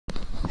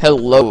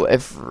Hello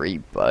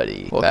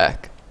everybody, welcome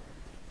back.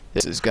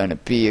 This is gonna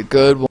be a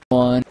good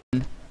one.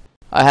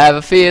 I have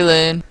a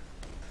feeling.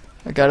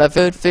 I got a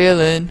good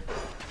feeling.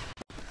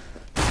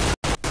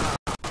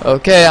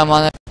 Okay, I'm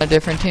on a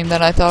different team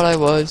than I thought I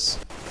was.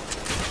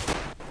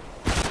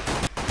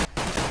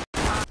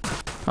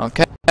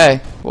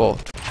 Okay, well,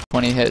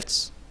 20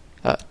 hits.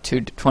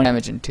 20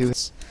 damage and 2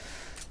 hits.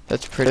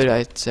 That's pretty good,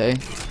 I'd say.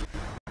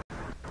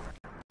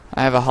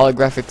 I have a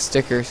holographic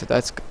sticker, so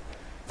that's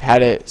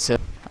had it, so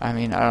I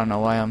mean, I don't know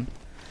why I'm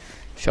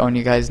showing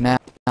you guys now.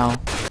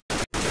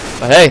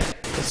 But hey,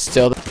 it's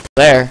still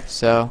there,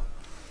 so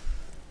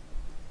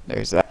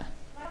there's that.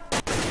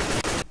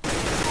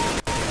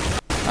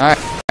 Alright,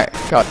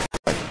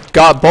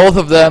 got both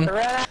of them.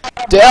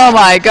 Oh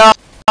my god,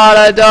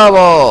 a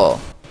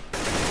double!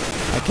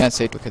 I can't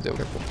say it because it was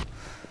triple.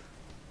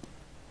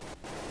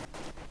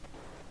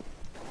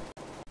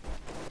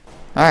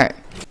 Alright.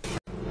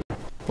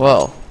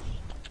 Well.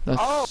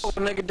 Oh,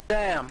 nigga,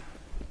 damn.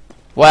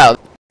 Wow,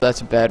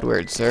 that's a bad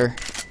word, sir.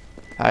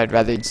 I'd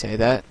rather you'd say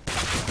that.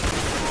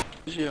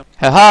 You.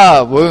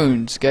 Haha,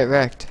 wounds, get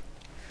wrecked.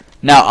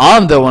 Now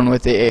I'm the one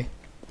with the A.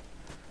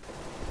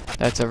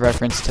 That's a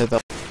reference to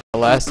the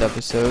last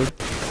episode.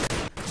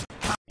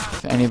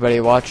 If anybody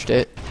watched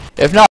it.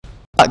 If not,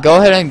 go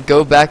ahead and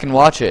go back and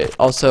watch it.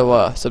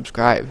 Also,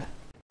 subscribe.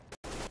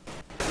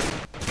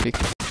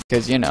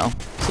 Because, you know,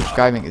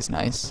 subscribing is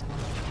nice.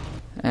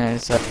 And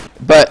it's,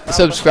 but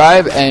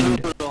subscribe,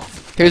 and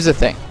here's the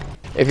thing.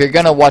 If you're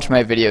gonna watch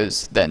my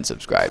videos, then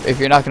subscribe. If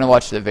you're not gonna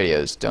watch the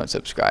videos, don't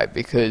subscribe,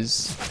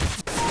 because,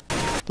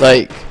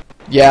 like,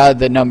 yeah,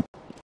 the number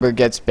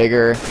gets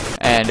bigger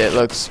and it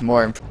looks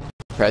more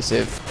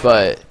impressive,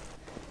 but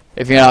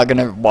if you're not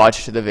gonna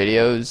watch the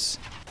videos,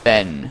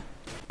 then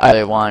I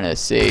really want to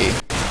see,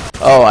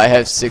 oh, I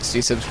have 60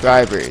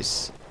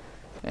 subscribers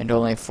and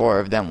only 4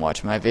 of them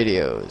watch my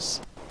videos,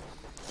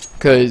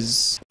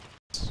 because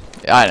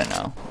I don't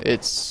know,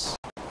 it's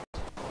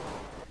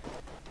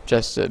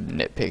just a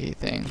nitpicky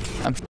thing.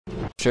 I'm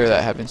sure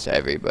that happens to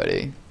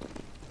everybody.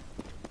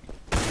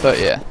 But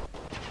yeah.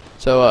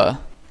 So,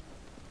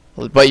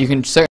 but you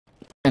can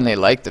certainly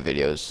like the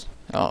videos.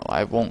 Oh,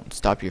 I won't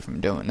stop you from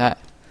doing that.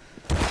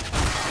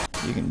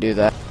 You can do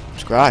that.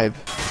 Subscribe.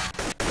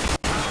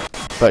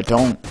 But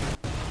don't,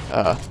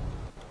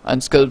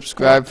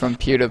 unsubscribe from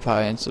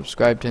PewDiePie and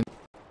subscribe to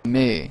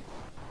me.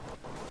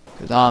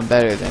 Because I'm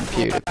better than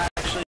PewDiePie.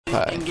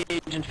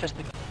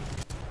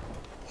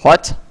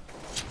 What?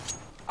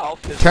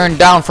 Turned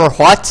down for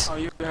what? Oh,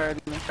 you heard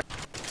me.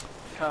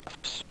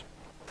 Cuffs.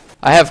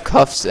 I have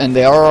cuffs, and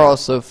they are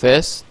also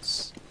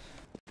fists.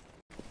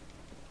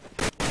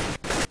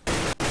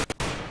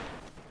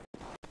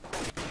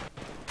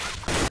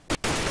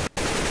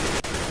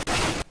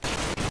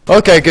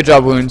 Okay, good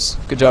job, wounds.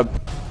 Good job.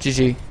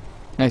 GG.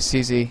 Nice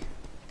CZ.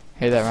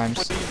 Hey, that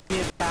rhymes.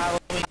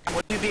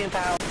 What do you be in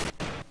power?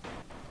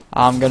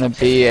 I'm gonna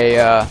be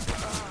a,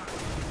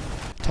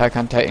 Attack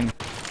on Titan.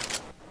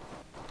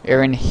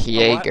 Eren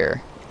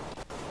Yeager.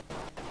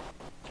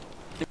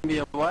 Be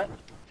a what?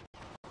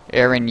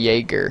 Eren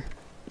Yeager.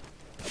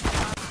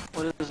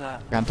 What is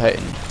that? On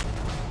Titan.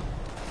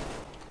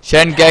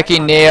 Shingeki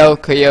no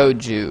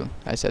Kyoju.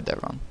 I said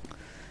that wrong.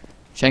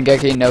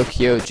 Shingeki no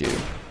Kyoju.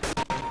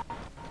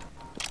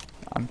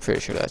 I'm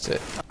pretty sure that's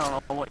it. I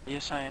don't know what you're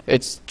saying.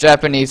 It's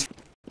Japanese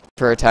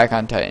for Attack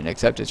on Titan,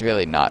 except it's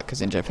really not,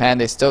 because in Japan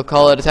they still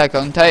call it Attack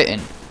on Titan.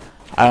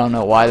 I don't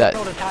know why that. I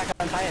know what Attack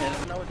on Titan is. I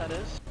don't know what that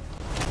is.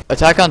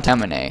 Attack on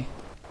Anime.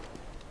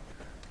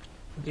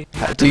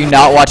 Do you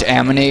not watch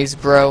animes,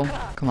 bro?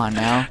 Come on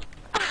now.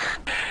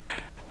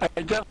 I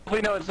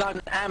definitely know it's not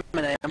an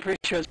anime. I'm pretty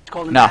sure it's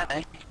called an No.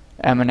 anime.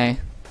 Anime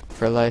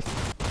for life.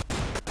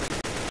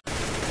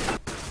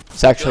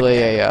 It's actually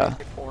a,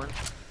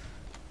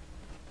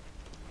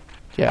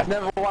 yeah. I've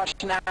never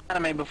watched an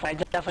anime before. I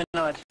definitely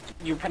know it.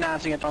 You're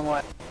pronouncing it wrong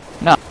way.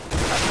 No.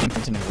 I'm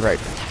pronouncing it right.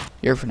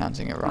 You're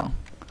pronouncing it wrong.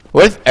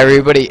 What if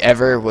everybody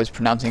ever was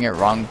pronouncing it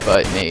wrong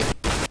but me?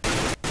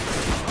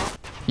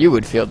 You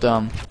would feel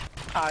dumb.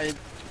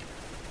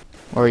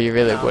 Or you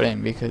really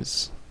wouldn't,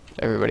 because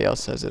everybody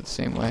else says it the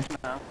same way.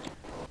 No.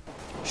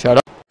 Shut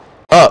up.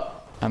 Oh!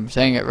 I'm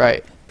saying it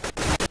right.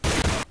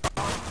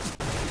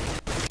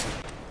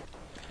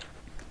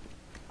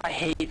 I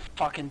hate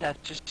fucking death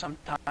just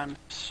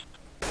sometimes.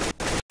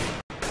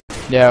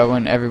 Yeah,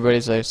 when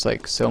everybody's just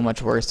like so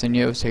much worse than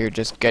you, so you're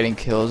just getting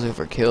kills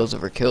over kills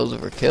over kills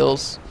over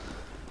kills.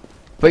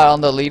 But you're on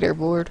the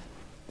leaderboard?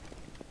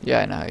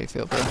 Yeah, I know how you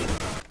feel, bro.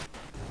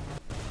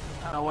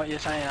 I don't know what you're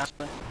saying,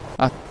 actually.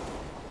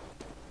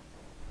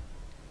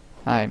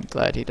 I'm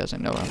glad he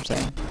doesn't know what I'm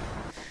saying.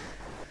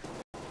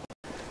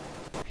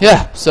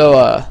 Yeah,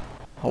 so,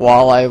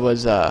 while I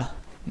was, while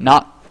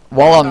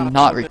I'm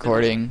not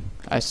recording,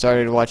 I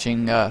started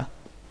watching,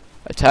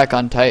 Attack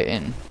on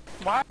Titan.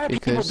 Why are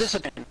people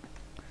disappointed?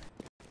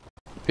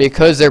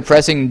 Because they're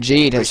pressing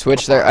G to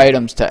switch their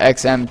items to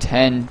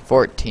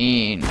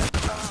XM1014.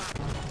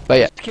 But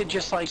yeah. This kid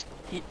just like,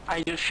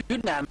 I just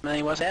shooting at him and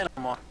he wasn't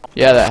anymore.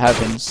 Yeah, that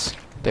happens.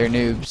 They're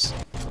noobs.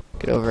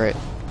 Get over it.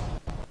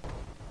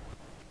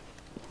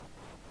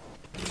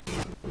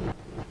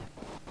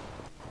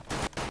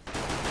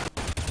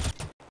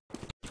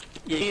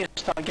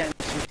 start getting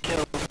some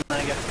kills,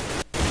 Mega.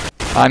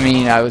 I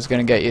mean, I was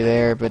gonna get you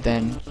there, but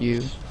then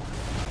you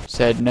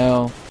said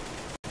no,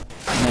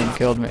 and then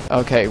killed me.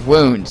 Okay,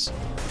 wounds.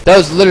 That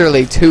was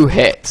literally 2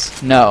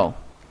 hits. No.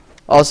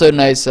 Also,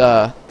 nice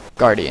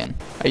Guardian.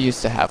 I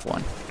used to have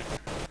one.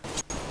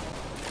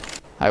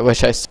 I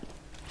wish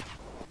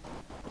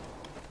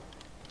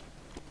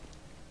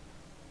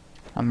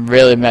I'm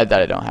really mad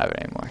that I don't have it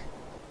anymore.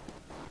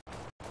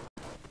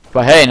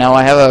 But hey, now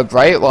I have a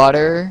bright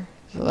water,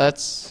 so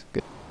that's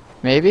good.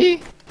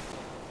 Maybe?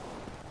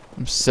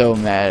 I'm so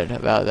mad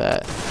about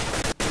that.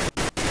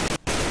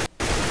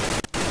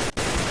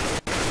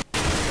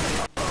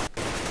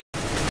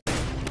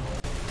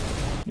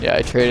 Yeah,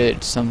 I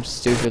traded some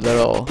stupid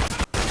little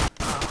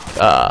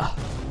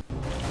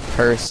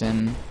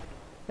person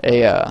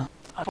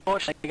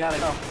Unfortunately, you gotta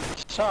go.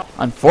 So,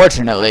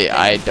 unfortunately,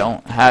 I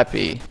don't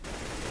happy.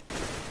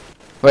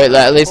 Wait,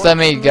 at least let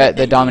me get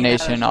the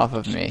domination off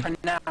of me.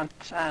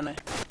 pronounce Anna.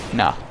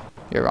 No,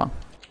 you're wrong.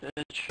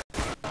 Bitch.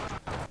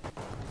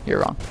 You're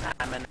wrong.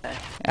 Anime.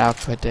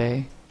 Apple a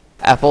day.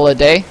 Apple a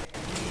day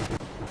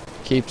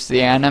keeps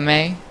the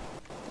anime.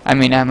 I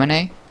mean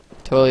anime.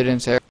 Totally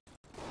didn't say it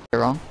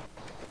wrong.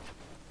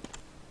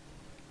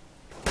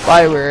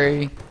 Bye,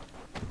 worry.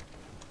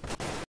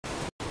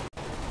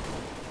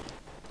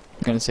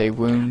 I'm gonna say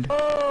wound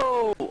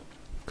Oh!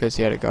 because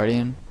he had a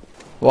guardian.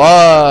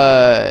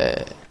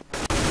 What?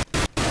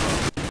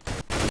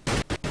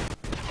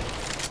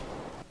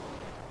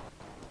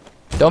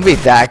 Don't be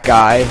that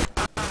guy.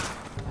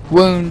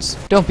 Wounds.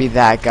 Don't be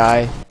that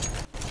guy.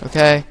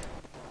 Okay?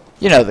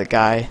 You know the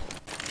guy.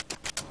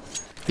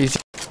 He's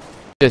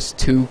just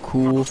too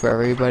cool for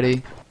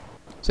everybody.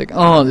 It's like,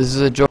 oh, this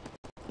is a Giorgio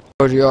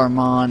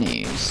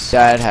Armani.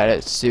 Dad had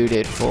it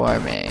suited for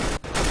me.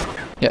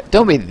 Yeah,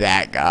 don't be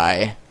that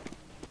guy.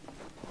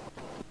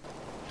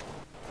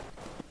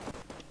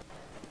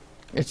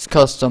 It's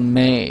custom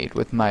made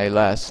with my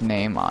last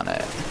name on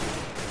it.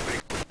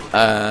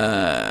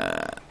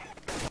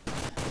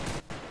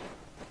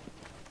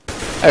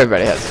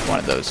 Everybody has one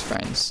of those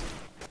friends.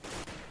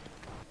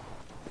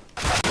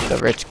 The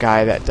rich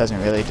guy that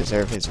doesn't really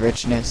deserve his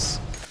richness.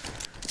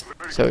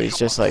 So he's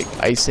just like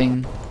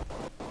icing.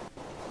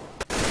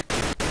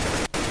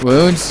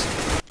 Wounds?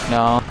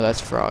 No,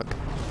 that's frog.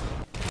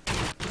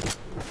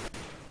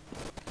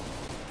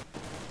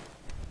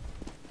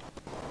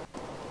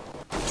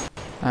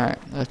 Alright,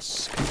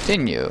 let's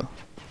continue.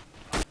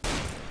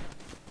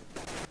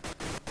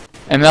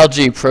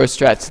 MLG Pro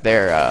Strats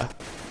there,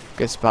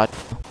 good spot.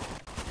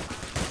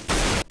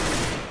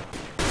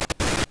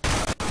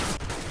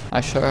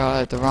 I sure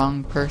had the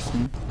wrong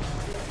person.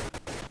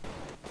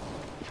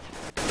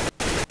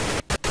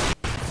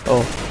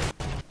 Oh.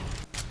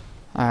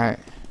 Alright,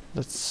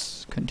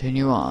 let's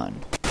continue on.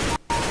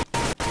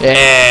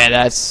 Yeah,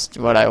 that's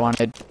what I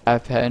wanted to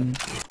happen.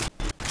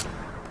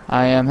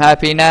 I am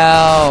happy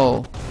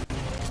now.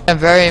 I'm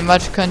very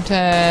much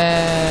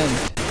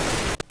content.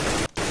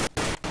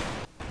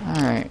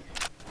 Alright.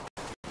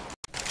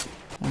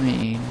 I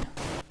mean,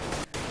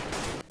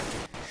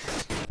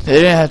 they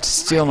didn't have to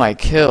steal my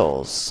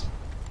kills.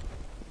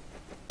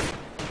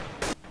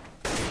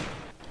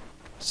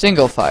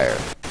 Single fire.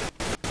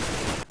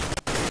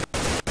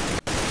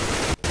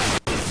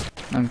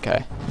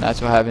 Okay,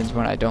 that's what happens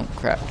when I don't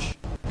crouch.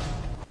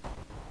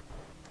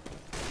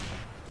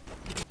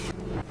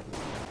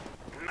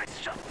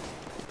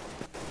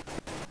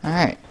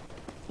 Alright.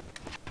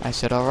 I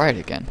said alright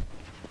again.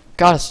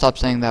 Gotta stop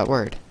saying that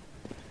word.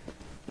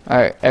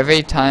 Alright,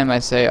 every time I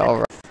say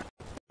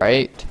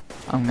alright,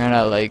 I'm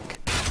gonna like,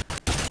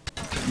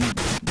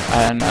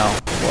 I don't know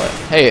what.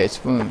 Hey,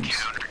 it's wounds.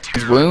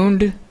 Is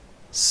wound?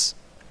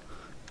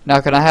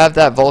 Now can I have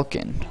that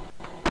Vulcan?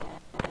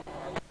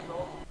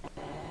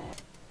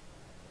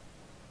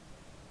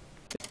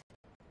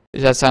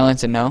 Is that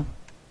silence a no?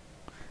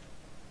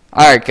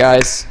 Alright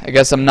guys, I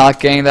guess I'm not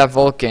getting that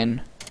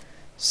Vulcan.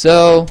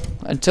 So,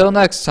 until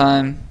next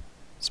time,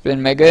 it's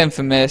been Mega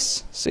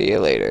Infamous. See you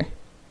later.